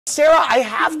Sarah, I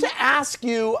have to ask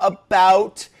you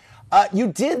about. You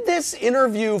did this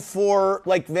interview for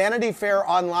like Vanity Fair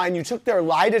online. You took their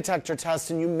lie detector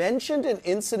test, and you mentioned an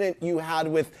incident you had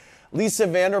with Lisa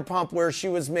Vanderpump where she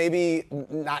was maybe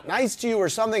not nice to you or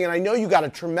something. And I know you got a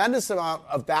tremendous amount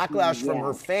of backlash from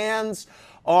her fans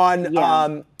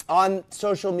on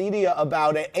social media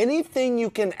about it. Anything you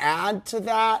can add to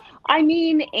that? I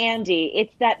mean, Andy,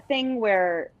 it's that thing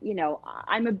where,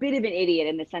 I'm a bit of an idiot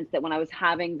in the sense that when I was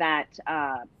having that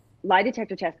lie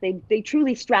detector test, they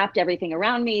truly strapped everything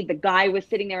around me. The guy was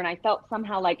sitting there, and I felt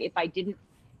somehow like if I didn't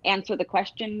answer the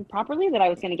question properly, that I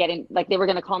was going to get in, like they were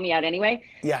going to call me out anyway.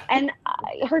 Yeah. And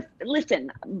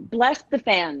listen, bless the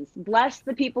fans, bless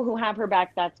the people who have her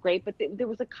back. That's great. But there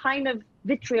was a kind of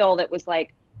vitriol that was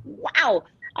like, wow,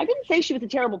 I didn't say she was a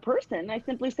terrible person. I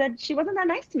simply said she wasn't that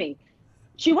nice to me.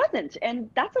 She wasn't, and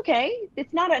that's okay.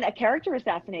 It's not a character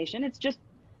assassination. It's just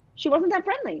she wasn't that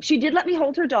friendly. She did let me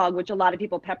hold her dog, which a lot of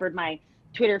people peppered my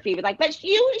Twitter feed with, like, but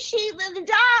she the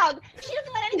dog. She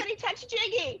doesn't let anybody touch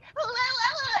Jiggy.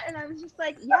 And I was just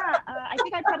like, yeah, I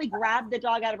think I probably grabbed the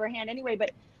dog out of her hand anyway.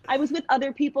 But I was with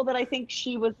other people that I think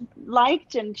she was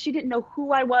liked, and she didn't know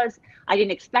who I was. I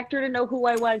didn't expect her to know who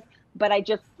I was, but I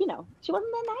just, she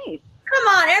wasn't that nice. Come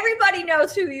on, everybody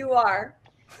knows who you are.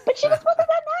 But she just wasn't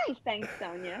that nice. Thanks,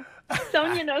 Sonia.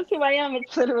 Sonia knows who I am.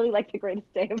 It's literally like the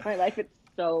greatest day of my life. It's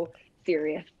so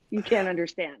serious. You can't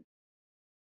understand.